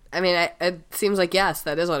 I mean, it seems like yes,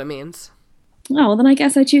 that is what it means. Oh, well, then I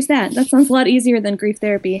guess I choose that. That sounds a lot easier than grief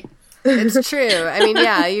therapy. It's true. I mean,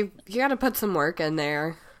 yeah, you got to put some work in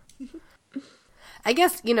there. I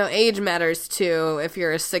guess, age matters too if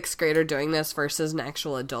you're a 6th grader doing this versus an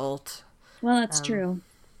actual adult. Well, that's true.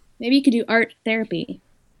 Maybe you could do art therapy.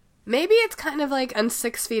 Maybe it's kind of like on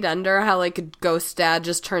 6 Feet Under, how, like, a ghost dad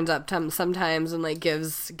just turns up sometimes and, like,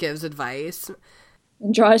 gives advice.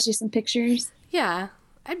 And draws you some pictures. Yeah,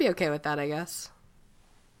 I'd be okay with that, I guess.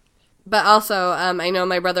 But also, I know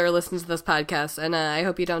my brother listens to this podcast, and I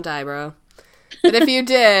hope you don't die, bro. But if you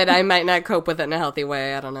did, I might not cope with it in a healthy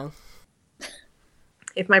way. I don't know.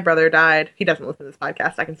 If my brother died, he doesn't listen to this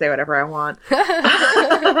podcast. I can say whatever I want.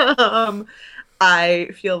 I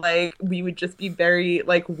feel like we would just be very,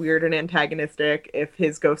 like, weird and antagonistic. If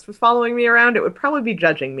his ghost was following me around, it would probably be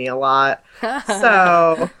judging me a lot.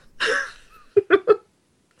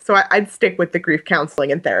 So I'd stick with the grief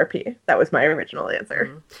counseling and therapy. That was my original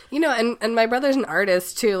answer. And my brother's an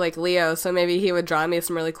artist too, like Leo, so maybe he would draw me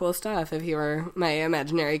some really cool stuff if he were my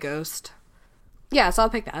imaginary ghost. Yeah, so I'll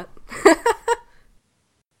pick that.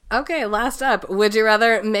 Okay, last up. Would you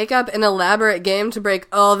rather make up an elaborate game to break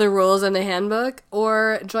all the rules in the handbook,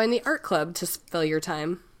 or join the art club to fill your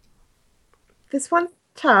time? This one's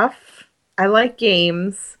tough. I like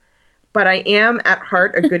games, but I am at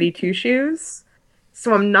heart a goody two-shoes.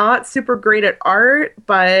 So I'm not super great at art,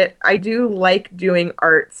 but I do like doing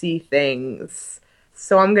artsy things.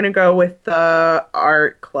 So I'm going to go with the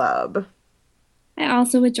art club. I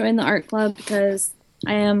also would join the art club because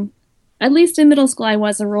I am, at least in middle school, I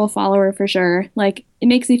was a rule follower for sure. Like, it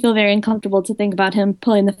makes me feel very uncomfortable to think about him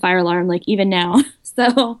pulling the fire alarm, like, even now.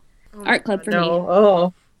 So, art club for me.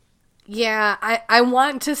 Oh. Yeah, I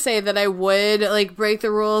want to say that I would, like, break the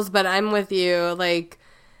rules, but I'm with you, like,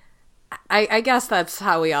 I guess that's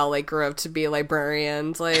how we all, like, grew up to be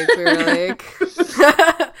librarians. Like, we were like,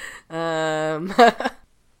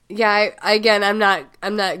 yeah, again, I'm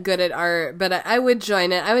not good at art, but I would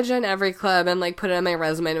join it. I would join every club and, like, put it on my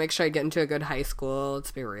resume to make sure I get into a good high school.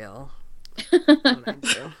 Let's be real.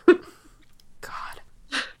 God.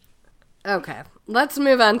 Okay, let's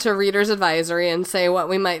move on to Reader's Advisory and say what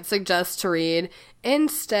we might suggest to read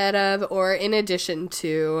instead of or in addition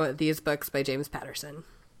to these books by James Patterson.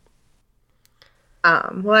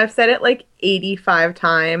 Well, I've said it like 85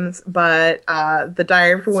 times, but the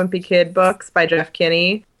Diary of a Wimpy Kid books by Jeff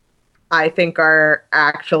Kinney I think are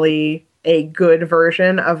actually a good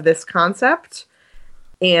version of this concept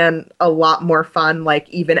and a lot more fun. Like,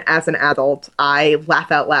 even as an adult, I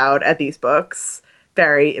laugh out loud at these books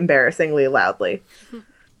very embarrassingly loudly.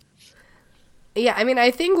 Yeah, I mean,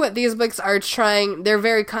 I think what these books are they're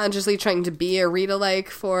very consciously trying to be a read-alike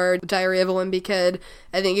for Diary of a Wimpy Kid.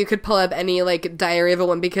 I think you could pull up any, like, Diary of a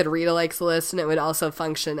Wimpy Kid read-alikes list, and it would also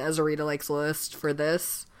function as a read-alikes list for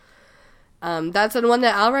this. That's one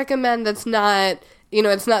that I'll recommend that's not,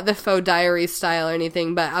 it's not the faux diary style or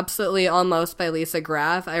anything, but Absolutely Almost by Lisa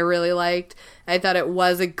Graff I really liked. I thought it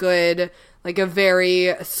was a good, like, a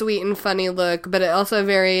very sweet and funny look, but it also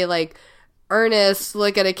very, like, earnest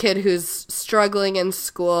look at a kid who's struggling in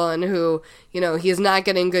school and who, he's not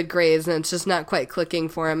getting good grades and it's just not quite clicking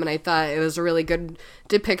for him. And I thought it was a really good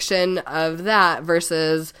depiction of that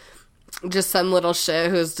versus just some little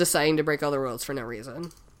shit who's deciding to break all the rules for no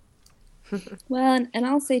reason. Well, and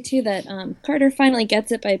I'll say too that Carter Finally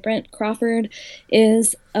Gets It by Brent Crawford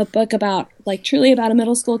is a book about, like, truly about a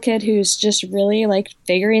middle school kid who's just really, like,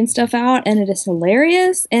 figuring stuff out, and it is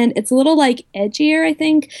hilarious, and it's a little, like, edgier, I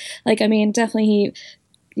think. Like, I mean, definitely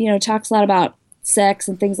he, talks a lot about sex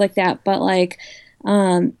and things like that, but, like,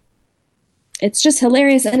 it's just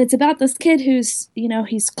hilarious, and it's about this kid who's,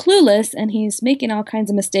 he's clueless, and he's making all kinds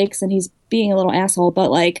of mistakes, and he's being a little asshole, but,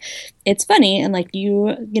 like, it's funny, and, like,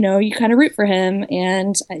 you kind of root for him,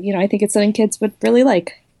 and, I think it's something kids would really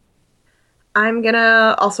like. I'm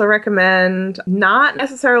gonna also recommend not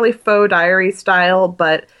necessarily faux diary style,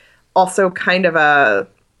 but also kind of a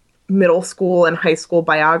middle school and high school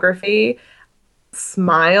biography,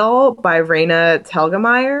 Smile by Raina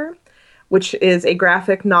Telgemeier, which is a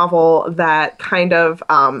graphic novel that kind of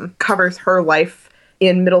covers her life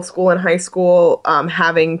in middle school and high school,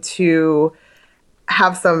 having to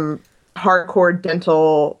have some hardcore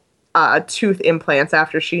dental tooth implants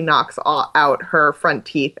after she knocks out her front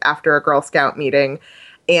teeth after a Girl Scout meeting,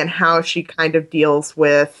 and how she kind of deals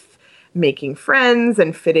with making friends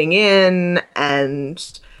and fitting in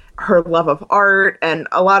and her love of art and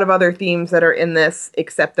a lot of other themes that are in this,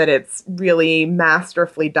 except that it's really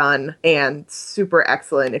masterfully done and super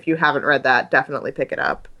excellent. If you haven't read that, definitely pick it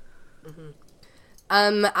up. Mm-hmm.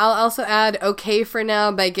 I'll also add Okay for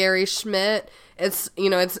Now by Gary Schmidt. It's,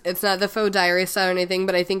 it's not the faux diary style or anything,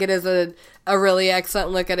 but I think it is a really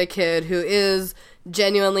excellent look at a kid who is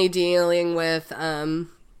genuinely dealing with,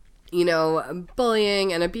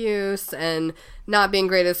 bullying and abuse and not being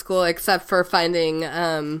great at school, except for finding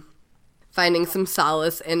some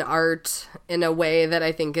solace in art in a way that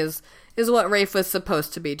I think is what Rafe was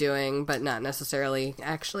supposed to be doing, but not necessarily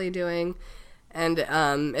actually doing. And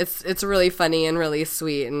it's really funny and really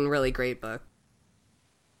sweet and really great book.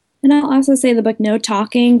 And I'll also say the book No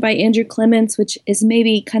Talking by Andrew Clements, which is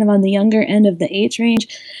maybe kind of on the younger end of the age range,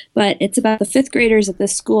 but it's about the fifth graders at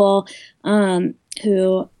this school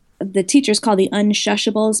who the teachers call the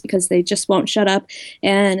unshushables because they just won't shut up.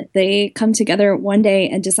 And they come together one day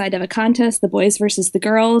and decide to have a contest, the boys versus the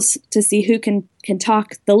girls, to see who can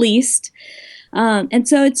talk the least. And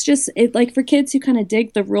so it's like for kids who kind of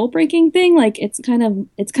dig the rule breaking thing, like it's kind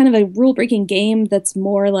of a rule breaking game that's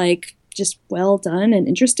more like just well done and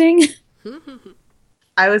interesting.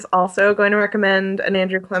 I was also going to recommend an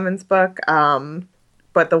Andrew Clements book,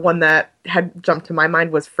 but the one that had jumped to my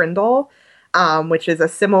mind was Frindle, which is a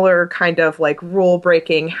similar kind of like rule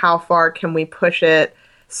breaking, how far can we push it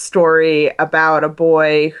story about a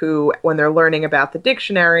boy who, when they're learning about the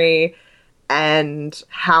dictionary and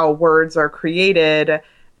how words are created,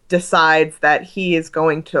 decides that he is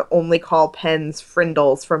going to only call pens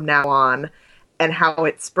Frindles from now on, and how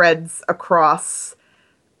it spreads across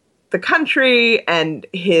the country and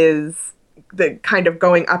the kind of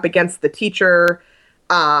going up against the teacher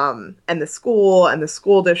and the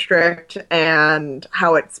school district, and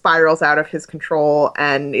how it spirals out of his control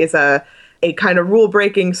and is a kind of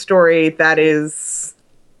rule-breaking story that is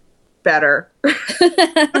better.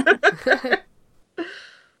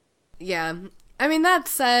 Yeah. I mean, that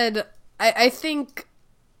said, I think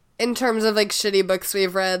in terms of, like, shitty books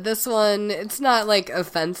we've read, this one, it's not, like,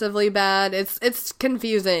 offensively bad. It's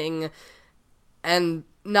confusing and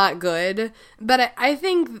not good. But I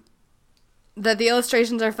think that the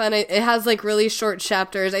illustrations are fun. It has, like, really short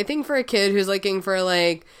chapters. I think for a kid who's looking for,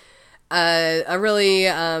 like, a really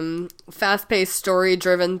fast-paced,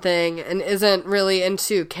 story-driven thing and isn't really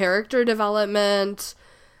into character development,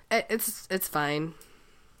 it's fine.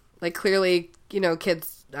 Like, clearly,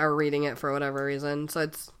 kids are reading it for whatever reason, so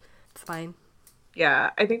it's fine.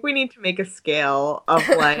 Yeah, I think we need to make a scale of,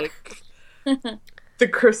 like, the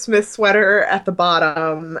Christmas sweater at the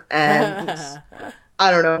bottom, and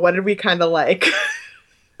I don't know, what did we kind of like?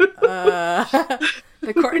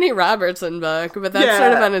 The Courtney Robertson book, but that's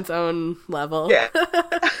sort of on its own level. Yeah.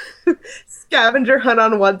 Scavenger hunt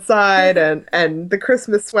on one side and the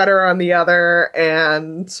Christmas sweater on the other,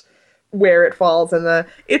 and where it falls in the...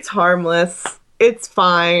 It's harmless. It's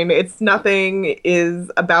fine. It's nothing is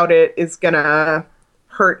about it is gonna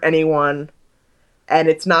hurt anyone. And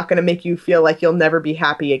it's not gonna make you feel like you'll never be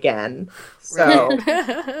happy again. So...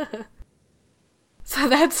 So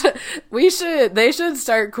that's they should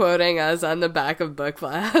start quoting us on the back of book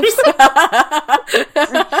flaps. It's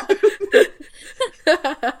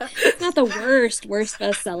not the worst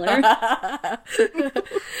bestseller.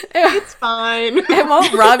 It's fine. It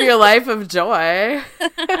won't rob your life of joy.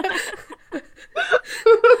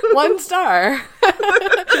 1 star.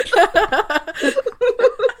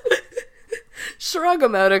 Shrug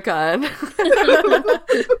emoticon.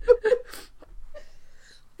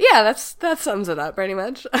 Yeah, that sums it up pretty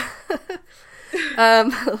much.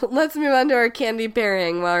 Let's move on to our candy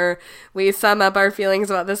pairing, where we sum up our feelings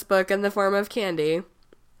about this book in the form of candy.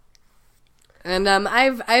 And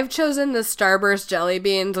I've chosen the Starburst jelly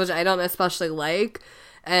beans, which I don't especially like,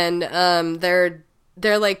 and they're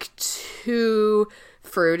like too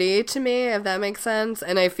fruity to me, if that makes sense.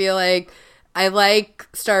 And I feel like I like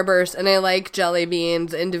Starburst and I like jelly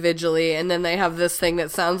beans individually, and then they have this thing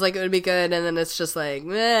that sounds like it would be good, and then it's just like,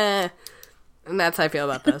 meh. And that's how I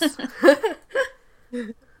feel about this.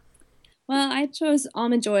 Well, I chose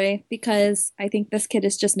Almond Joy because I think this kid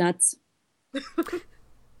is just nuts.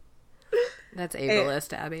 That's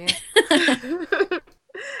ableist, Abby.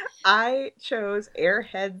 I chose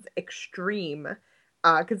Airheads Extreme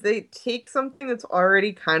because they take something that's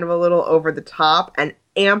already kind of a little over the top and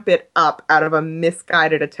amp it up out of a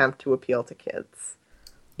misguided attempt to appeal to kids.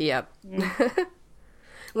 Yep.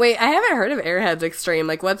 Wait, I haven't heard of Airheads Extreme.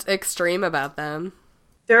 Like, what's extreme about them?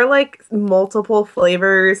 They're like multiple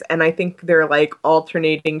flavors, and I think they're like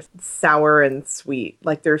alternating sour and sweet.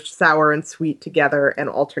 Like they're sour and sweet together and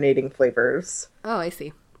alternating flavors. Oh, I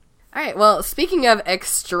see. All right, well, speaking of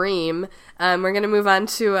extreme, we're going to move on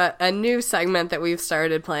to a new segment that we've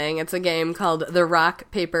started playing. It's a game called The Rock,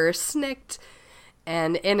 Paper, Snikt.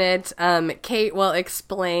 And in it, Kate will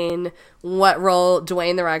explain what role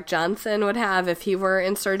Dwayne "The Rock" Johnson would have if he were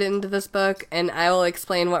inserted into this book, and I will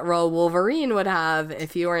explain what role Wolverine would have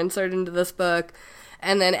if he were inserted into this book,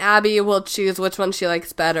 and then Abby will choose which one she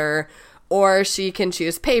likes better, or she can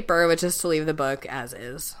choose paper, which is to leave the book as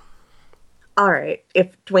is. All right.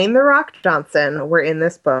 If Dwayne "The Rock" Johnson were in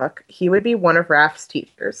this book, he would be one of Raph's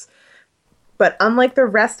teachers. But unlike the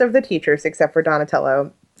rest of the teachers, except for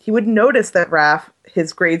Donatello, he would notice that Raph,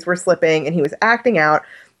 his grades were slipping and he was acting out,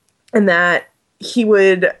 and that he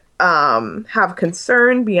would have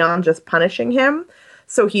concern beyond just punishing him.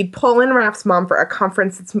 So he'd pull in Raph's mom for a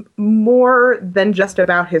conference that's more than just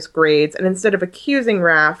about his grades. And instead of accusing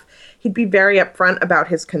Raph, he'd be very upfront about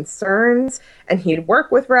his concerns, and he'd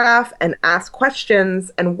work with Raph and ask questions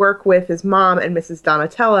and work with his mom and Mrs.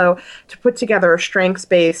 Donatello to put together a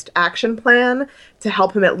strengths-based action plan to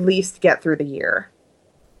help him at least get through the year.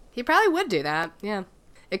 He probably would do that, yeah.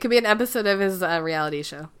 It could be an episode of his reality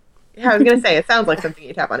show. Yeah, I was going to say, it sounds like something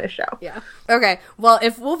you'd have on his show. Yeah. Okay, well,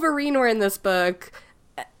 if Wolverine were in this book,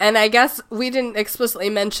 and I guess we didn't explicitly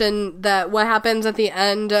mention that what happens at the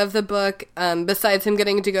end of the book, besides him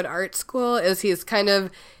getting to go to art school, is he's kind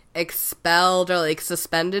of expelled or like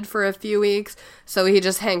suspended for a few weeks, so he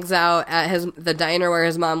just hangs out at the diner where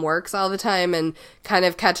his mom works all the time and kind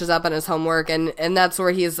of catches up on his homework, and that's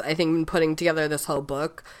where he's, I think, been putting together this whole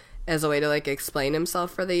book as a way to like explain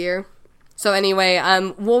himself for the year. So anyway,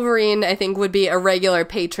 Wolverine, I think, would be a regular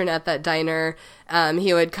patron at that diner.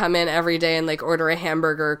 He would come in every day and like order a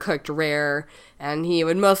hamburger cooked rare, and he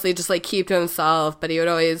would mostly just like keep to himself, but he would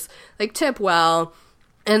always like tip well.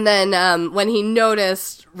 And then when he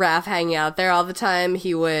noticed Raph hanging out there all the time,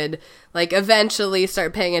 he would like eventually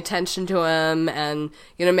start paying attention to him, and,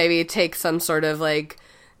 you know, maybe take some sort of like,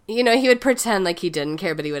 you know, he would pretend like he didn't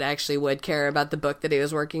care, but he would care about the book that he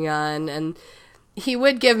was working on. And he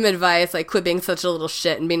would give him advice, like, quit being such a little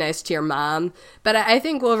shit and be nice to your mom. But I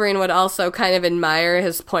think Wolverine would also kind of admire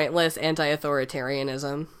his pointless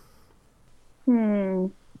anti-authoritarianism.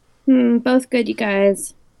 Both good, you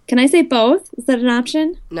guys. Can I say both? Is that an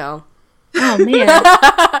option? No. Oh, man.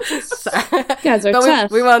 Sorry. You guys are but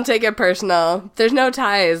tough. We won't take it personal. There's no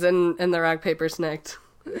ties in the Rock, Paper, Snikt.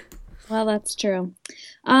 Well, that's true.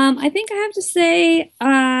 I think I have to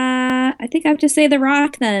say The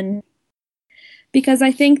Rock then. Because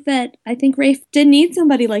I think Rafe did need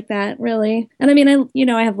somebody like that, really. And I mean,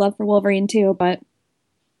 I have love for Wolverine too, but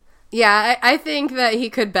Yeah, I think that he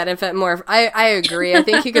could benefit more. I agree. I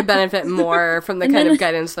think he could benefit more from the kind of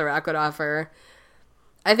guidance The Rock would offer.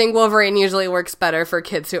 I think Wolverine usually works better for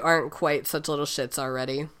kids who aren't quite such little shits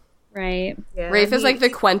already. Right. Yeah, Rafe is like the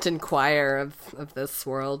Quentin Quire of this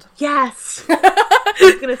world. Yes! I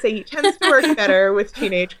was going to say, he tends to work better with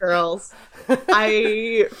teenage girls.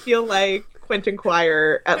 I feel like Quentin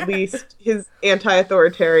Quire, at least his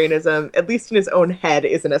anti-authoritarianism, at least in his own head,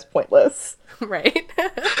 isn't as pointless. Right?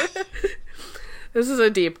 This is a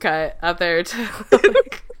deep cut up there, too.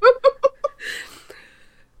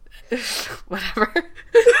 Whatever.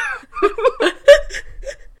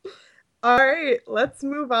 All right, let's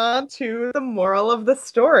move on to the moral of the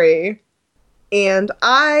story. And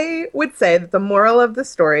I would say that the moral of the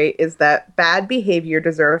story is that bad behavior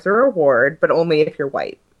deserves a reward, but only if you're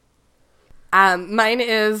white. Mine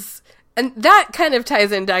is, and that kind of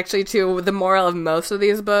ties into actually to the moral of most of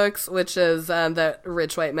these books, which is that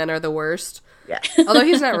rich white men are the worst. Yeah. Although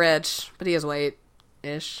he's not rich, but he is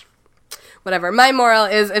white-ish. Whatever. My moral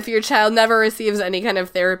is if your child never receives any kind of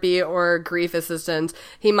therapy or grief assistance,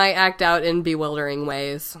 he might act out in bewildering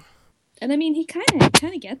ways. And I mean, he kind of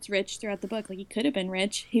gets rich throughout the book. Like, he could have been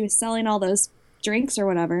rich. He was selling all those drinks or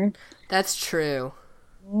whatever. That's true.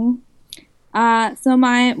 So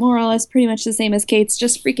my moral is pretty much the same as Kate's.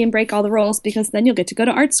 Just freaking break all the rules, because then you'll get to go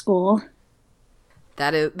to art school.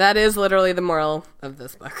 That is literally the moral of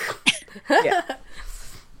this book. Yeah.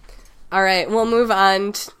 All right, we'll move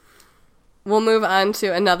on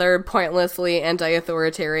to another pointlessly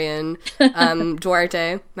anti-authoritarian,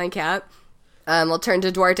 Duarte, my cat. We'll turn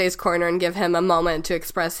to Duarte's corner and give him a moment to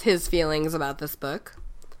express his feelings about this book.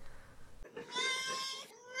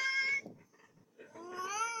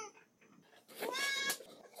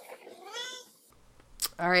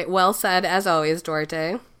 All right, well said, as always,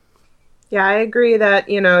 Duarte. Yeah, I agree that,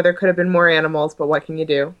 there could have been more animals, but what can you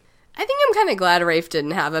do? I think I'm kind of glad Rafe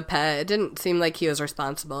didn't have a pet. It didn't seem like he was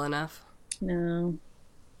responsible enough. No.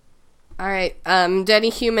 All right, do any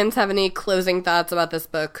humans have any closing thoughts about this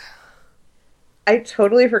book? I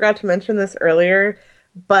totally forgot to mention this earlier,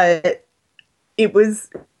 but it was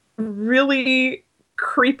really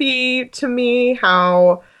creepy to me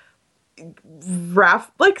how Raph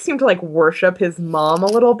seemed to worship his mom a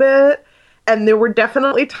little bit, and there were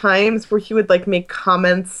definitely times where he would make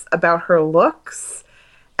comments about her looks,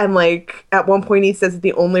 and at one point he says that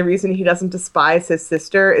the only reason he doesn't despise his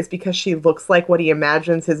sister is because she looks like what he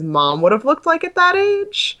imagines his mom would have looked like at that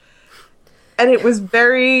age. And it was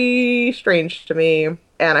very strange to me,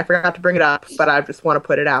 and I forgot to bring it up, but I just want to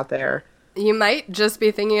put it out there. You might just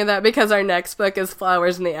be thinking of that because our next book is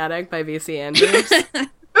Flowers in the Attic by V.C. Andrews.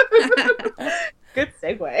 Good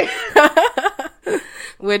segue.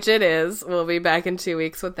 Which it is. We'll be back in 2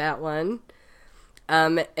 weeks with that one.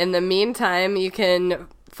 In the meantime, you can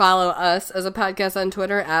follow us as a podcast on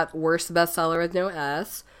Twitter at Worst Bestseller with no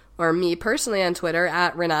S, or me personally on Twitter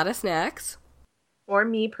at Renata Snacks. Or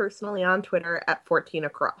me personally on Twitter at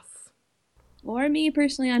 14across. Or me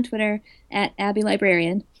personally on Twitter at Abby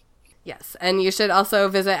Librarian. Yes, and you should also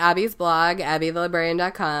visit Abby's blog,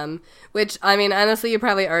 abbythelibrarian.com, which, I mean, honestly, you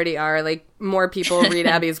probably already are. More people read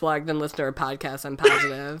Abby's blog than listen to her podcast, I'm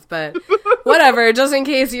positive. But whatever, just in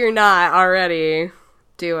case you're not already,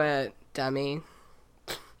 do it, dummy.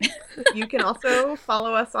 You can also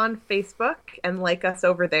follow us on Facebook and like us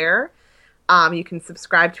over there. You can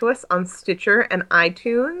subscribe to us on Stitcher and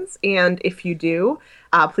iTunes, and if you do,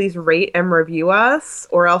 please rate and review us,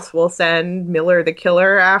 or else we'll send Miller the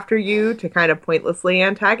Killer after you to kind of pointlessly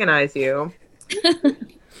antagonize you.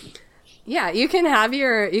 Yeah, you can have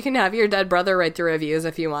your dead brother write the reviews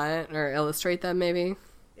if you want, or illustrate them maybe.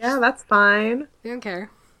 Yeah, that's fine. We don't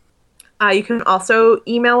care. You can also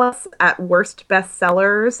email us at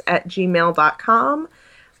worstbestsellers@gmail.com.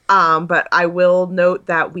 But I will note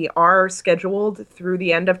that we are scheduled through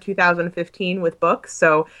the end of 2015 with books,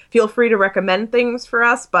 so feel free to recommend things for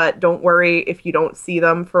us, but don't worry if you don't see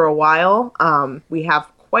them for a while. We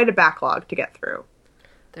have quite a backlog to get through.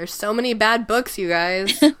 There's so many bad books, you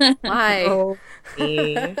guys. Why? Oh,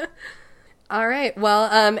 All right. Well,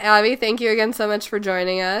 Abby, thank you again so much for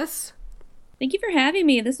joining us. Thank you for having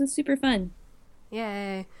me. This was super fun.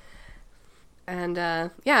 Yay. And,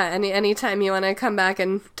 anytime you want to come back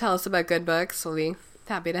and tell us about good books, we'll be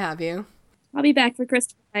happy to have you. I'll be back for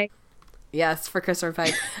Christopher Pike. Yes, for Christopher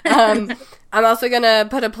Pike. I'm also going to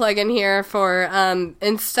put a plug in here for,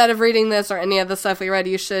 instead of reading this or any of the stuff we read,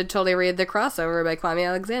 you should totally read The Crossover by Kwame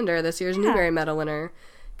Alexander, this year's Newbery Medal winner,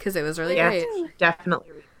 because it was really great.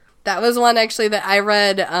 Definitely. That was one actually that I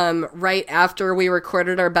read right after we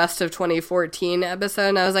recorded our Best of 2014 episode,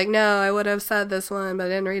 and I was like, no, I would have said this one, but I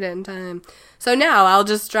didn't read it in time. So now I'll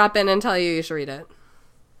just drop in and tell you should read it.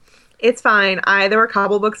 It's fine. There were a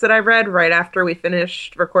couple books that I read right after we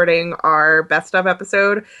finished recording our Best of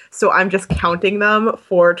episode, so I'm just counting them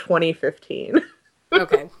for 2015.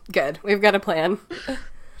 Okay, good. We've got a plan.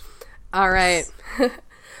 All right.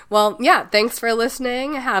 Well, yeah, thanks for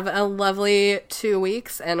listening. Have a lovely 2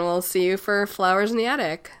 weeks, and we'll see you for Flowers in the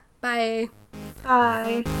Attic. Bye.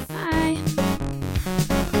 Bye. Bye.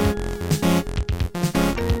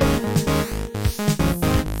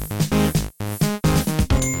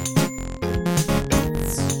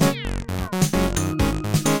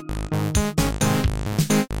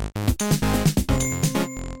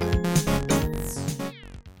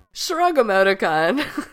 Shrug emoticon.